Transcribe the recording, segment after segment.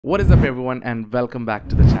What is up everyone, and welcome back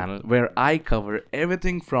to the channel where I cover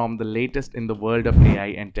everything from the latest in the world of AI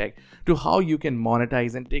and tech to how you can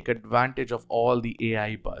monetize and take advantage of all the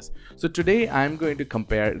AI buzz. So today I'm going to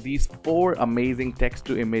compare these 4 amazing text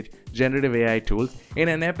to image generative AI tools in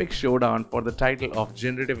an epic showdown for the title of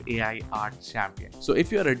Generative AI Art Champion. So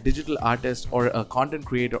if you're a digital artist or a content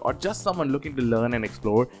creator or just someone looking to learn and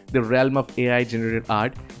explore the realm of AI generated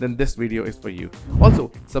art, then this video is for you.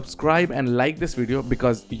 Also, subscribe and like this video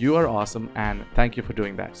because you are awesome, and thank you for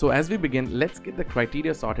doing that. So as we begin, let's get the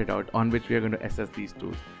criteria sorted out on which we are going to assess these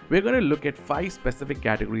tools. We're going to look at 5 specific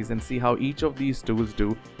categories and see how each of these tools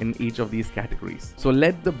do in each of these categories. So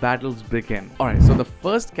let the battles begin. Alright, so the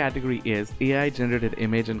first category is AI generated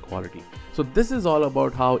image and quality. So this is all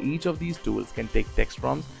about how each of these tools can take text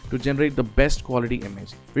prompts to generate the best quality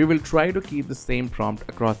image. We will try to keep the same prompt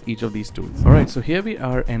across each of these tools. Alright, so here we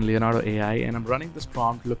are in Leonardo.ai, and I'm running this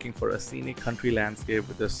prompt looking for a scenic country landscape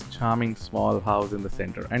with this charming small house in the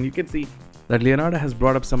center. And you can see that Leonardo has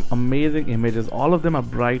brought up some amazing images. All of them are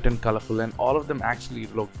bright and colorful, and all of them actually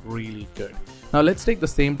look really good. Now let's take the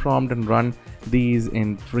same prompt and run these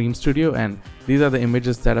in Dream Studio, and these are the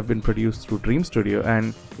images that have been produced through Dream Studio,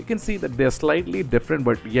 and you can see that they're slightly different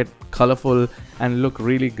but yet colorful and look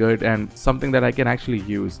really good and something that I can actually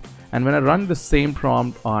use. And when I run the same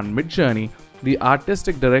prompt on Midjourney, the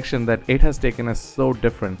artistic direction that it has taken is so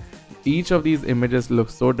different. Each of these images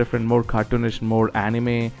looks so different, more cartoonish, more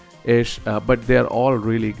anime-ish, but they're all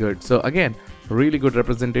really good. So again, really good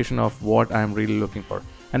representation of what I'm really looking for.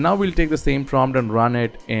 And now we'll take the same prompt and run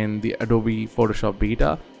it in the Adobe Photoshop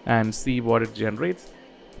beta and see what it generates.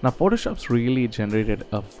 Now Photoshop's really generated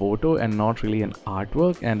a photo and not really an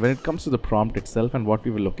artwork, and when it comes to the prompt itself and what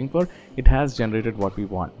we were looking for, it has generated what we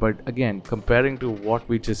want. But again, comparing to what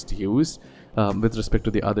we just used with respect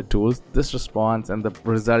to the other tools, this response and the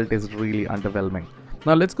result is really underwhelming.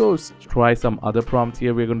 Now let's go try some other prompts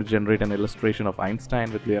here. We're going to generate an illustration of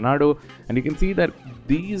Einstein with Leonardo, and you can see that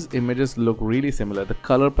these images look really similar. The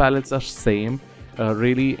color palettes are same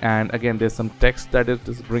really, and again there's some text that it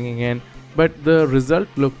is bringing in, but the result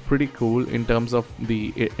looked pretty cool in terms of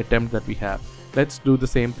the attempt that we have. Let's do the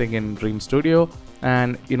same thing in Dream Studio,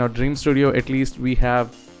 and Dream Studio, at least we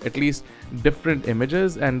have different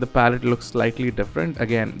images and the palette looks slightly different.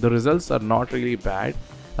 Again, the results are not really bad.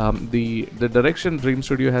 The direction Dream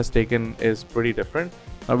Studio has taken is pretty different.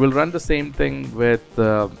 Now we'll run the same thing with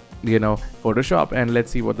Photoshop, and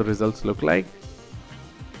let's see what the results look like.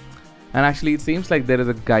 And actually it seems like there is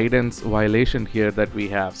a guidance violation here that we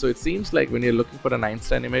have. So it seems like when you're looking for an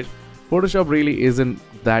Einstein image, Photoshop really isn't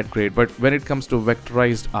that great, but when it comes to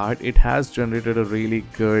vectorized art, it has generated a really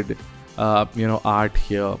good art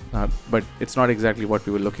here, but it's not exactly what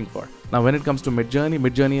we were looking for. Now when it comes to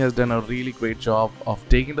Midjourney has done a really great job of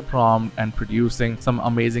taking the prompt and producing some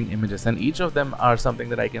amazing images, and each of them are something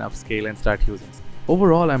that I can upscale and start using.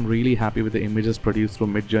 Overall, I'm really happy with the images produced through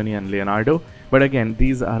Midjourney and Leonardo, but again,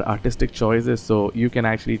 these are artistic choices, so you can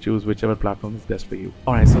actually choose whichever platform is best for you.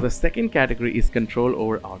 Alright, so the second category is control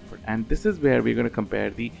over output, and this is where we're going to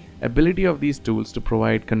compare the ability of these tools to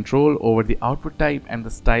provide control over the output type and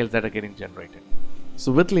the styles that are getting generated.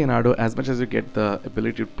 So with Leonardo, as much as you get the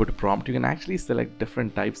ability to put a prompt, you can actually select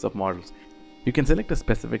different types of models. You can select a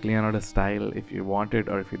specific Leonardo style if you want it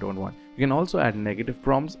or if you don't want. You can also add negative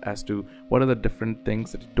prompts as to what are the different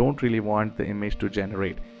things that you don't really want the image to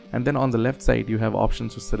generate. And then on the left side, you have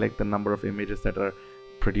options to select the number of images that are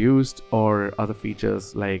produced or other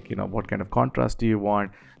features like what kind of contrast do you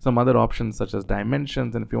want, some other options such as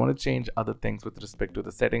dimensions, and if you want to change other things with respect to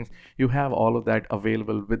the settings, you have all of that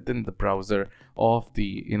available within the browser of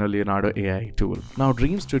the Leonardo AI tool. Now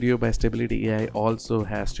Dream Studio by Stability.ai also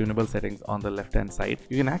has tunable settings on the left hand side.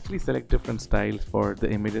 You can actually select different styles for the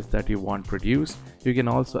images that you want produced. You can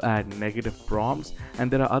also add negative prompts, and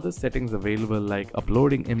there are other settings available like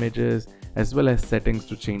uploading images as well as settings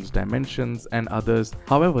to change dimensions and others.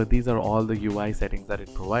 However, these are all the UI settings that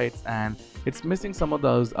it provides, and it's missing some of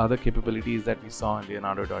those other capabilities that we saw in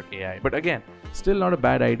Leonardo.ai. But again, still not a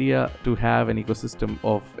bad idea to have an ecosystem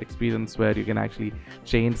of experience where you can actually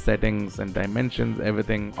change settings and dimensions,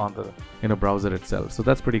 everything on the browser itself. So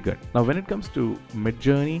that's pretty good. Now when it comes to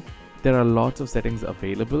Midjourney, there are lots of settings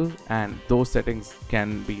available, and those settings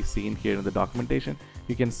can be seen here in the documentation.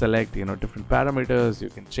 You can select different parameters. You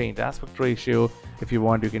can change aspect ratio if you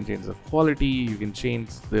want. You can change the quality, you can change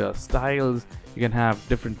the styles, you can have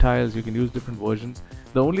different tiles, you can use different versions.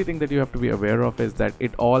 The only thing that you have to be aware of is that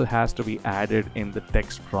it all has to be added in the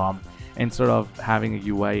text prompt instead of having a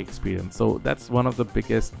UI experience. So that's one of the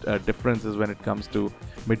biggest differences when it comes to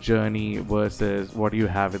Midjourney versus what you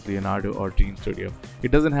have with Leonardo or Gene Studio.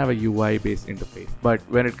 It doesn't have a UI based interface. But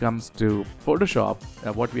when it comes to Photoshop,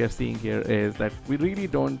 what we are seeing here is that we really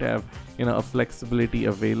don't have a flexibility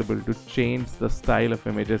available to change the style of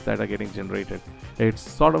images that are getting generated. It's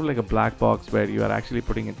sort of like a black box where you are actually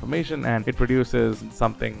putting information and it produces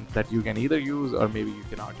something that you can either use or maybe you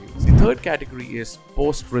cannot use. The third category is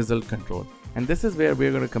post-result control. And this is where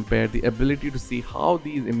we're going to compare the ability to see how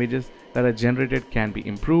these images that are generated can be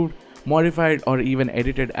improved, modified, or even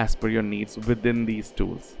edited as per your needs within these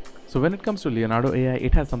tools. So when it comes to Leonardo.ai,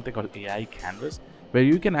 it has something called AI Canvas, where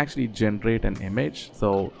you can actually generate an image.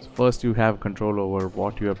 So first you have control over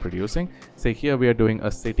what you are producing. Say here we are doing a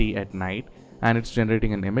city at night and it's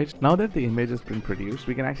generating an image. Now that the image has been produced,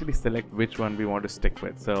 we can actually select which one we want to stick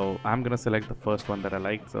with. So I'm gonna select the first one that I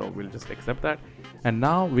like, so we'll just accept that. And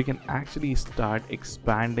now we can actually start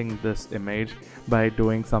expanding this image by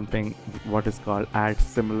doing something what is called add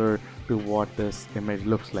similar to what this image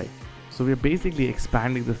looks like. So we're basically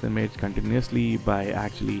expanding this image continuously by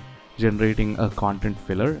actually generating a content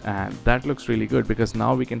filler, and that looks really good because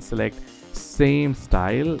now we can select same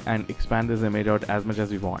style and expand this image out as much as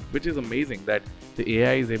we want, which is amazing that the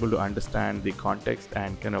AI is able to understand the context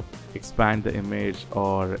and kind of expand the image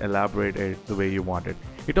or elaborate it the way you want it.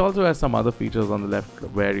 It also has some other features on the left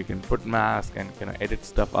where you can put mask and edit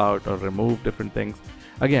stuff out or remove different things.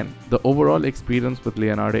 Again, the overall experience with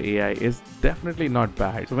Leonardo.ai is definitely not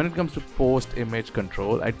bad. So when it comes to post-image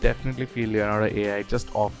control, I definitely feel Leonardo.ai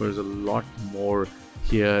just offers a lot more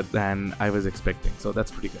here than I was expecting. So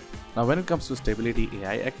that's pretty good. Now when it comes to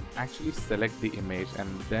Stability.ai, I can actually select the image and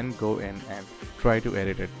then go in and try to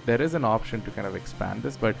edit it. There is an option to kind of expand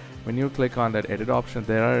this, but when you click on that edit option,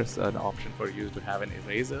 there is an option for you to have an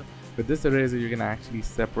eraser. With this eraser, you can actually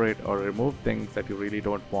separate or remove things that you really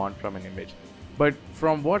don't want from an image. But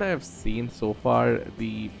from what I've seen so far,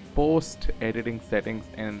 the post-editing settings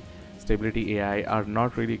in Stability.ai are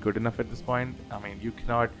not really good enough at this point. I mean, you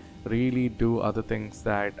cannot really do other things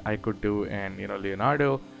that I could do in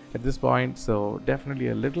Leonardo at this point. So definitely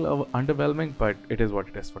a little underwhelming, but it is what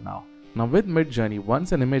it is for now. Now with Midjourney,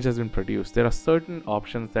 once an image has been produced, there are certain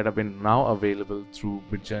options that have been now available through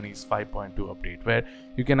Midjourney's 5.2 update, where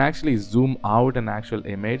you can actually zoom out an actual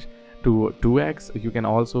image to 2x. You can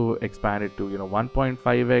also expand it to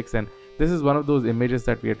 1.5x, and this is one of those images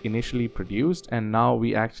that we had initially produced and now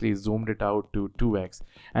we actually zoomed it out to 2x,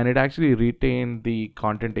 and it actually retained the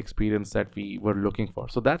content experience that we were looking for.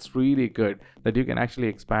 So that's really good that you can actually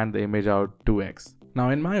expand the image out 2x. Now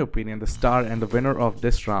in my opinion, the star and the winner of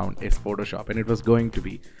this round is Photoshop, and it was going to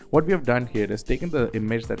be. What we have done here is taken the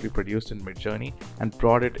image that we produced in Midjourney and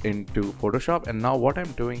brought it into Photoshop, and now what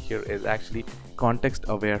I'm doing here is actually context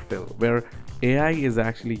aware fill, where AI is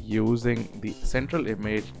actually using the central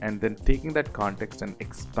image and then taking that context and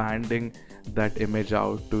expanding that image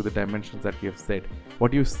out to the dimensions that we have set.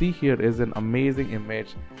 What you see here is an amazing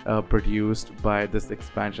image produced by this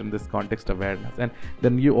expansion, this context awareness, and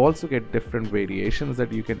then you also get different variations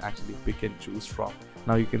that you can actually pick and choose from.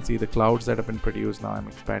 Now you can see the clouds that have been produced. Now I'm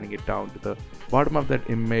expanding it down to the bottom of that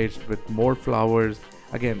image with more flowers.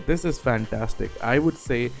 Again, this is fantastic. I would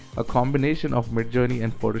say a combination of Midjourney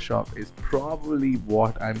and Photoshop is probably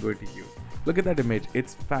what I'm going to use. Look at that image,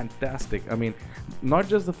 it's fantastic. I mean, not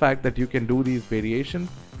just the fact that you can do these variations,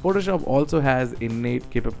 Photoshop also has innate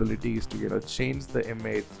capabilities to change the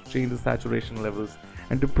image, change the saturation levels,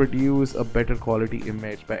 and to produce a better quality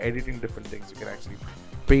image by editing different things. You can actually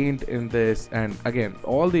paint in this, and again,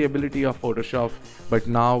 all the ability of Photoshop, but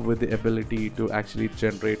now with the ability to actually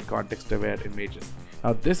generate context aware images.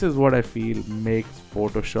 Now this is what I feel makes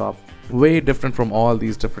Photoshop way different from all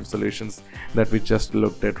these different solutions that we just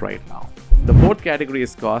looked at right now. The fourth category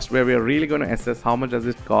is cost, where we are really going to assess how much does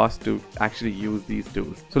it cost to actually use these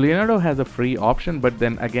tools. So Leonardo has a free option, but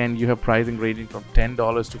then again you have pricing ranging from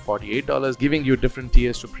 $10 to $48, giving you different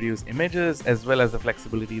tiers to produce images as well as the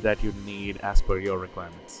flexibility that you need as per your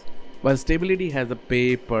requirements. While Stability has a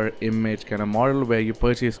pay per image kind of model where you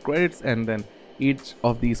purchase credits and then each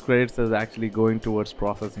of these credits is actually going towards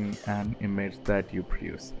processing an image that you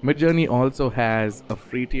produce. Midjourney also has a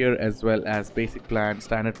free tier as well as basic plan,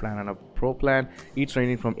 standard plan, and a pro plan, each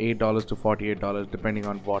ranging from $8 to $48 depending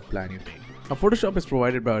on what plan you take. Now, Photoshop is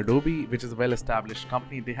provided by Adobe, which is a well-established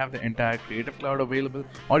company. They have the entire Creative Cloud available,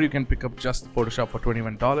 or you can pick up just Photoshop for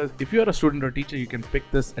 $21. If you are a student or teacher, you can pick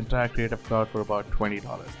this entire Creative Cloud for about $20,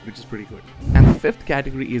 which is pretty good. And the fifth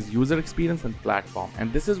category is user experience and platform,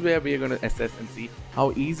 and this is where we are going to assess and see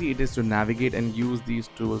how easy it is to navigate and use these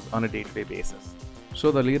tools on a day-to-day basis.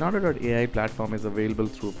 So the Leonardo.ai platform is available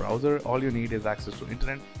through browser. All you need is access to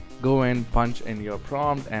internet. Go in, punch in your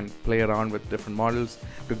prompt and play around with different models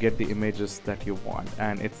to get the images that you want,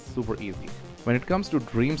 and it's super easy. When it comes to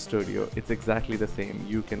Dream Studio, it's exactly the same.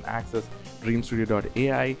 You can access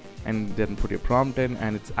dreamstudio.ai and then put your prompt in,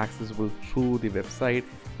 and it's accessible through the website,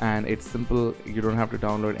 and it's simple. You don't have to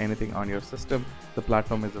download anything on your system. The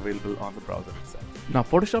platform is available on the browser itself. Now,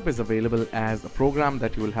 Photoshop is available as a program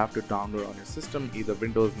that you will have to download on your system, either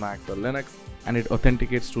Windows, Mac or Linux, and it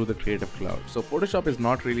authenticates through the Creative Cloud. So Photoshop is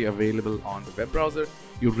not really available on the web browser.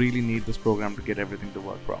 You really need this program to get everything to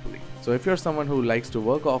work properly. So if you're someone who likes to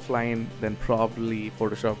work offline, then probably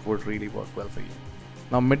Photoshop would really work well for you.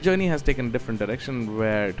 Now, Midjourney has taken a different direction,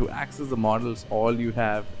 where to access the models, all you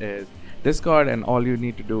have is Discord, and all you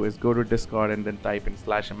need to do is go to Discord and then type in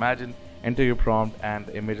 /imagine, enter your prompt, and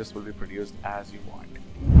the images will be produced as you want.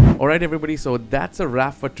 Alright everybody, so that's a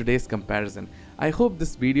wrap for today's comparison. I hope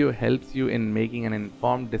this video helps you in making an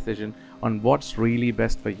informed decision on what's really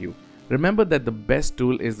best for you. Remember that the best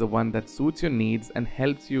tool is the one that suits your needs and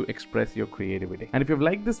helps you express your creativity. And if you've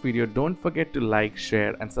liked this video, don't forget to like,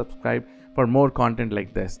 share, and subscribe for more content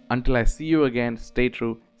like this. Until I see you again, stay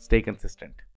true, stay consistent.